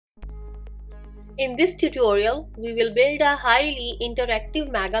In this tutorial, we will build a highly interactive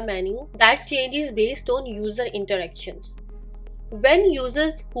mega menu that changes based on user interactions. When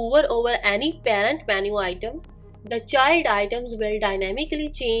users hover over any parent menu item, the child items will dynamically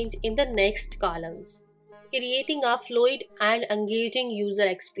change in the next columns, creating a fluid and engaging user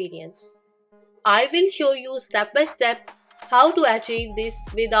experience. I will show you step by step how to achieve this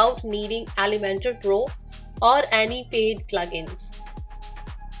without needing Elementor Pro or any paid plugins.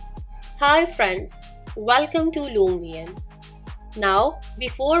 Hi friends, welcome to Lumion. Now,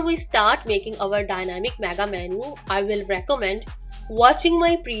 before we start making our dynamic mega menu, I will recommend watching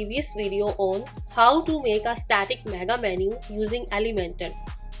my previous video on how to make a static mega menu using Elementor,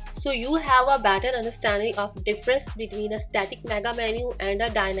 so you have a better understanding of difference between a static mega menu and a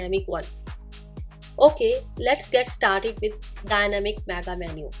dynamic one. Okay, let's get started with dynamic mega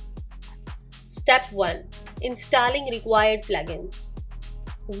menu. Step 1. Installing required plugins.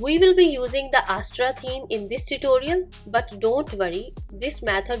 We will be using the Astra theme in this tutorial, but don't worry, this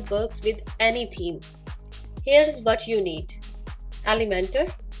method works with any theme. Here's what you need. Elementor,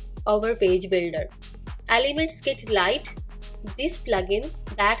 our page builder. Elements Kit Lite, this plugin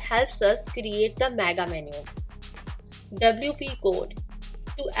that helps us create the mega menu. WP Code,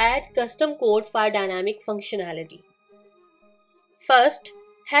 to add custom code for dynamic functionality. First,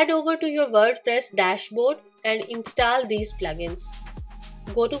 head over to your WordPress dashboard and install these plugins.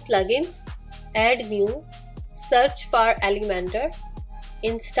 Go to Plugins, Add New, search for Elementor,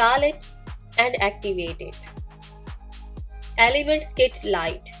 install it and activate it. Elements Kit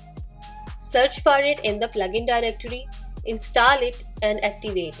Lite. Search for it in the plugin directory, install it and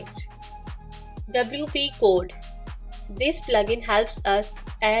activate it. WP Code. This plugin helps us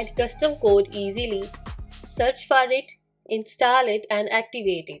add custom code easily. Search for it, install it and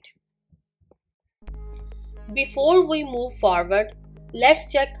activate it. Before we move forward,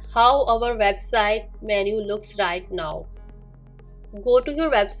 let's check how our website menu looks right now. Go to your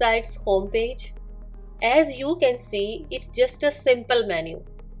website's homepage. As you can see, it's just a simple menu.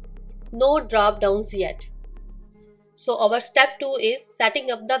 No drop downs yet. So our step 2 is setting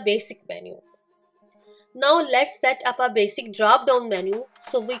up the basic menu. Now let's set up a basic drop down menu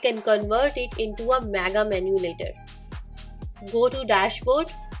so we can convert it into a mega menu later. Go to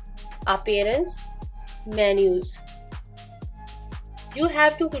Dashboard, Appearance, Menus. You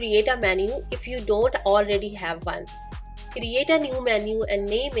have to create a menu if you don't already have one. Create a new menu and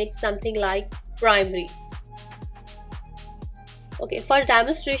name it something like Primary. Okay, for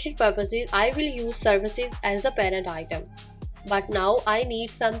demonstration purposes, I will use services as the parent item. But now I need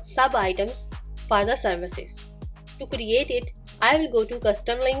some sub items for the services. To create it, I will go to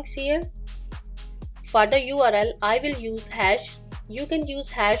custom links here. For the URL, I will use hash. You can use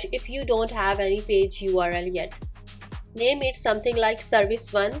hash if you don't have any page URL yet. Name it something like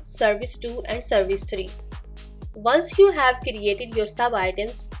Service 1, Service 2 and Service 3. Once you have created your sub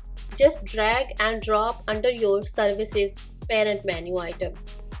items, just drag and drop under your services parent menu item.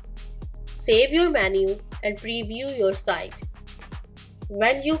 Save your menu and preview your site.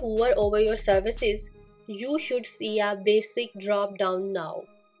 When you hover over your services, you should see a basic drop down now.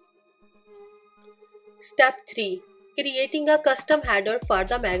 Step 3. Creating a custom header for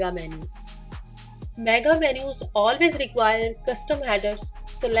the mega menu. Mega menus always require custom headers,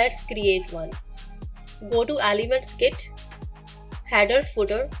 so let's create one. Go to Elements Kit, Header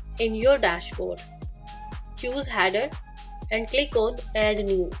Footer in your dashboard. Choose Header and click on Add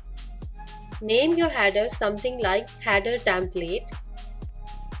New. Name your header something like Header Template.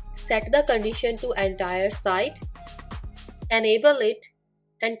 Set the condition to entire site. Enable it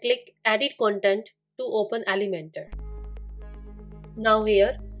and click Edit Content to open Elementor. Now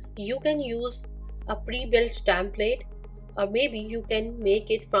here, you can use a pre-built template, or maybe you can make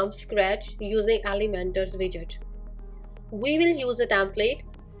it from scratch using Elementor's widget. We will use a template,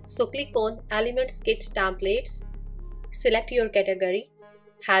 so click on Elements Kit Templates, select your category,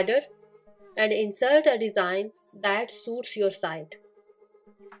 header, and insert a design that suits your site.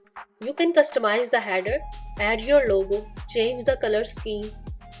 You can customize the header, add your logo, change the color scheme,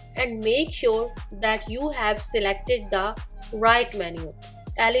 and make sure that you have selected the right menu,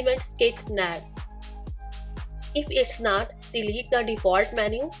 Elements Kit Nav. If it's not, delete the default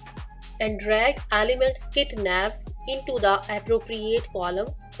menu and drag Elements Kit Nav into the appropriate column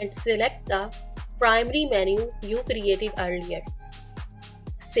and select the primary menu you created earlier.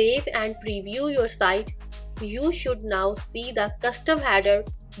 Save and preview your site. You should now see the custom header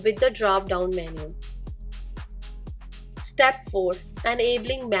with the drop-down menu. Step 4.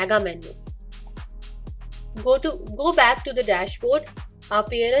 Enabling mega menu. Go back to the dashboard,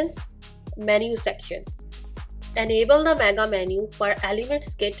 Appearance, Menu section. Enable the mega menu for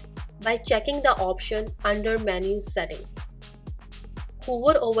Elements Kit by checking the option under Menu Setting.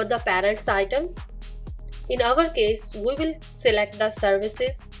 Hover over the parent's item. In our case, we will select the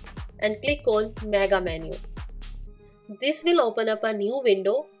Services and click on Mega Menu. This will open up a new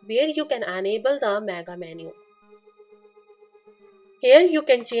window where you can enable the Mega Menu. Here you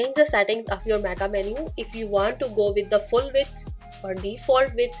can change the settings of your Mega Menu if you want to go with the full width or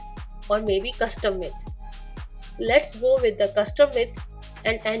default width or maybe custom width. Let's go with the custom width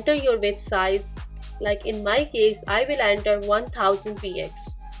and enter your width size. Like in my case, I will enter 1000 px.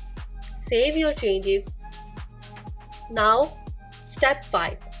 Save your changes. Now, step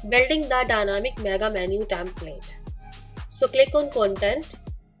 5. Building the dynamic Mega Menu template. So click on Content.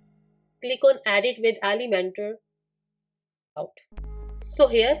 Click on Edit with Elementor. So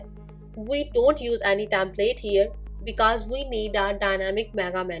here, we don't use any template here because we need a dynamic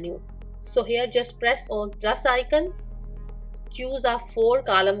Mega Menu. So here just press on plus icon. Choose a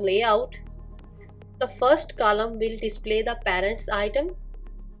 4-column layout. The first column will display the parent's item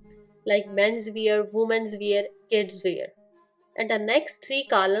like menswear, women's wear, kids wear. And the next 3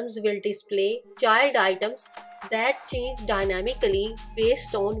 columns will display child items that change dynamically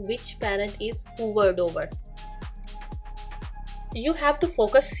based on which parent is hovered over. You have to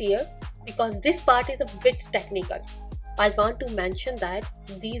focus here because this part is a bit technical. I want to mention that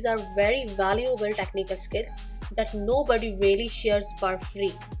these are very valuable technical skills that nobody really shares for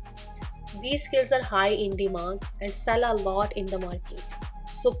free. These skills are high in demand and sell a lot in the market.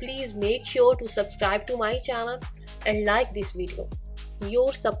 So please make sure to subscribe to my channel and like this video.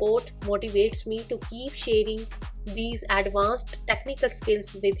 Your support motivates me to keep sharing these advanced technical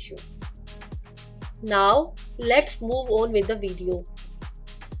skills with you. Now let's move on with the video.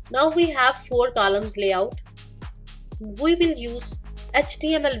 Now we have 4 columns layout. We will use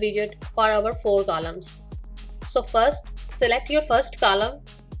HTML widget for our 4 columns. So first, select your first column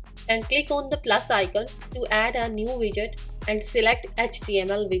and click on the plus icon to add a new widget and select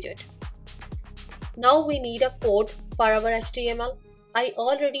HTML widget. Now we need a code for our HTML. I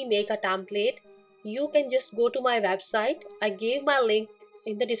already make a template. You can just go to my website. I gave my link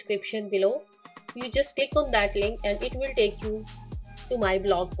in the description below. You just click on that link and it will take you to my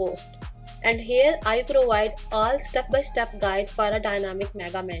blog post. And here I provide all step-by-step guide for a dynamic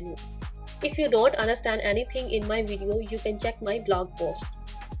Mega Menu. If you don't understand anything in my video, you can check my blog post.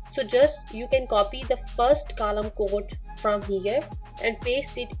 So just you can copy the first column code from here and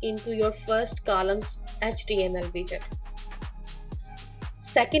paste it into your first column's HTML widget.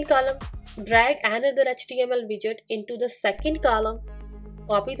 Second column, drag another HTML widget into the second column.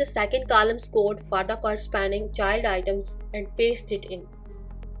 Copy the second column's code for the corresponding child items and paste it in.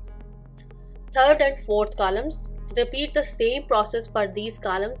 Third and fourth columns, repeat the same process for these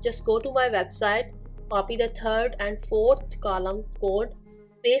columns. Just go to my website, copy the third and fourth column code,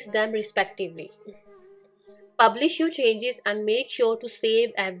 paste them respectively. Publish your changes and make sure to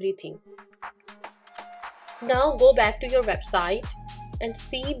save everything. Now go back to your website and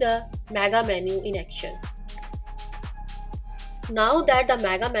see the Mega Menu in action. Now that the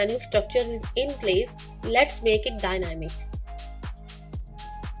Mega Menu structure is in place, let's make it dynamic.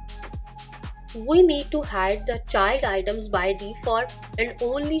 We need to hide the child items by default and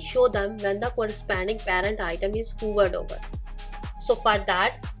only show them when the corresponding parent item is hovered over. So for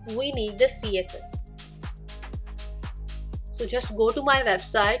that, we need the CSS. So just go to my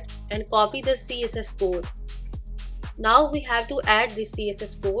website and copy the CSS code. Now we have to add this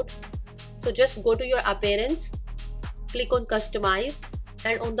CSS code. So just go to your appearance, click on customize,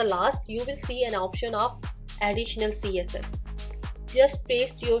 and on the last you will see an option of additional CSS. Just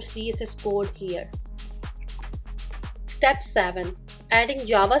paste your CSS code here. Step 7. Adding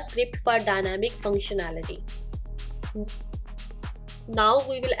JavaScript for dynamic functionality. Now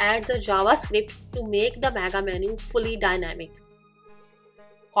we will add the JavaScript to make the Mega Menu fully dynamic.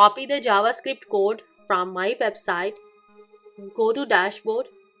 Copy the JavaScript code from my website, go to Dashboard,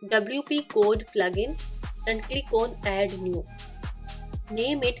 WP Code plugin and click on Add New.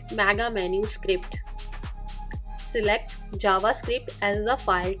 Name it Mega Menu Script. Select JavaScript as the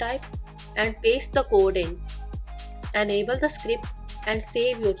file type and paste the code in. Enable the script and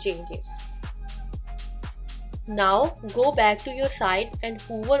save your changes. Now go back to your site and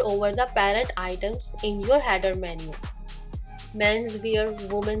hover over the parent items in your header menu. Menswear,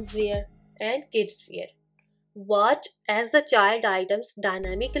 women's wear and kids wear. Watch as the child items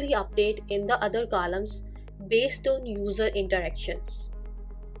dynamically update in the other columns based on user interactions.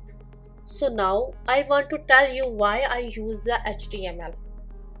 So now I want to tell you why I use the HTML.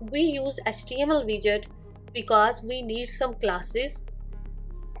 We use HTML widget because we need some classes.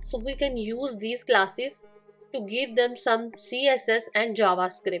 So we can use these classes to give them some CSS and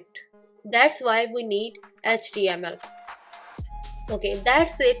JavaScript. That's why we need HTML. Okay,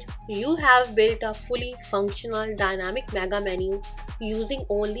 that's it. You have built a fully functional dynamic mega menu using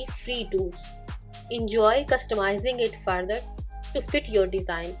only free tools. Enjoy customizing it further to fit your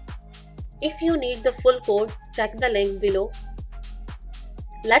design. If you need the full code, check the link below.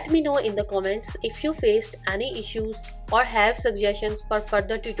 Let me know in the comments if you faced any issues or have suggestions for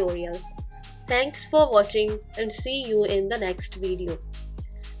further tutorials. Thanks for watching and see you in the next video.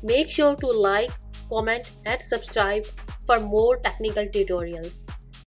 Make sure to like, comment and subscribe for more technical tutorials.